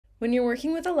When you're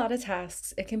working with a lot of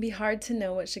tasks, it can be hard to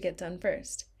know what should get done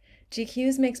first.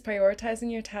 GQueues makes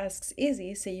prioritizing your tasks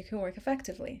easy so you can work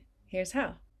effectively. Here's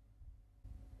how.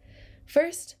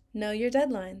 First, know your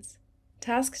deadlines.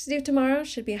 Tasks due tomorrow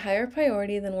should be higher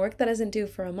priority than work that isn't due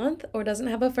for a month or doesn't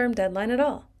have a firm deadline at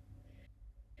all.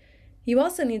 You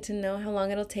also need to know how long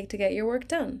it'll take to get your work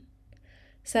done.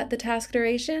 Set the task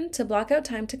duration to block out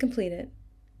time to complete it.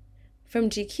 From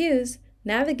GQueues,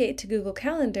 navigate to Google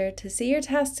Calendar to see your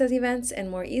tasks as events and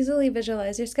more easily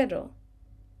visualize your schedule.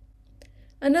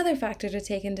 Another factor to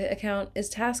take into account is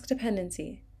task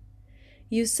dependency.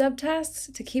 Use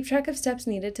subtasks to keep track of steps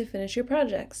needed to finish your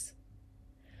projects.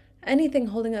 Anything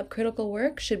holding up critical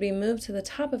work should be moved to the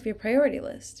top of your priority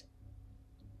list.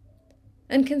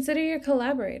 And consider your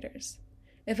collaborators.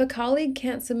 If a colleague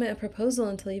can't submit a proposal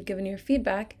until you've given your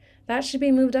feedback, that should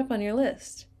be moved up on your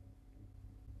list.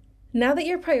 Now that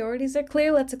your priorities are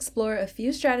clear, let's explore a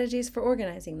few strategies for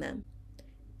organizing them.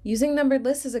 Using numbered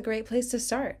lists is a great place to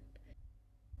start.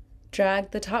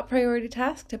 Drag the top priority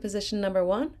task to position number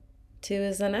 1, 2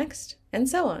 is the next, and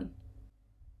so on.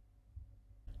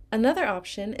 Another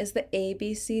option is the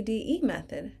ABCDE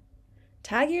method.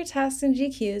 Tag your tasks in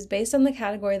GQueues based on the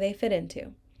category they fit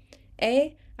into.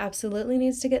 A, absolutely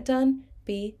needs to get done.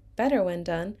 B, better when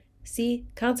done. C,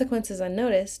 consequences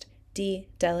unnoticed. D,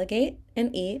 delegate.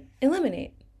 And E,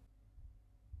 eliminate.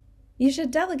 You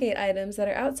should delegate items that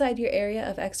are outside your area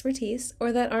of expertise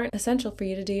or that aren't essential for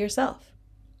you to do yourself.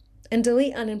 And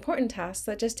delete unimportant tasks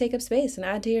that just take up space and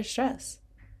add to your stress.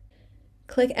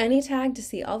 Click any tag to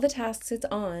see all the tasks it's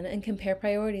on and compare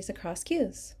priorities across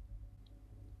queues.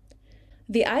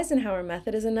 The Eisenhower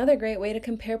Method is another great way to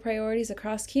compare priorities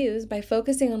across queues by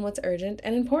focusing on what's urgent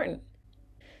and important.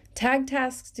 Tag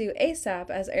tasks due ASAP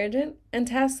as urgent and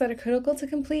tasks that are critical to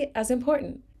complete as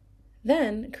important.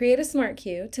 Then, create a smart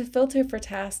queue to filter for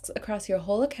tasks across your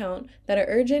whole account that are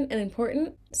urgent and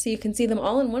important so you can see them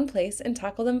all in one place and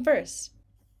tackle them first.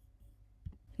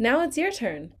 Now it's your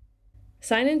turn.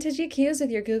 Sign into GQueues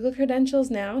with your Google credentials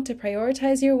now to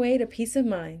prioritize your way to peace of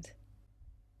mind.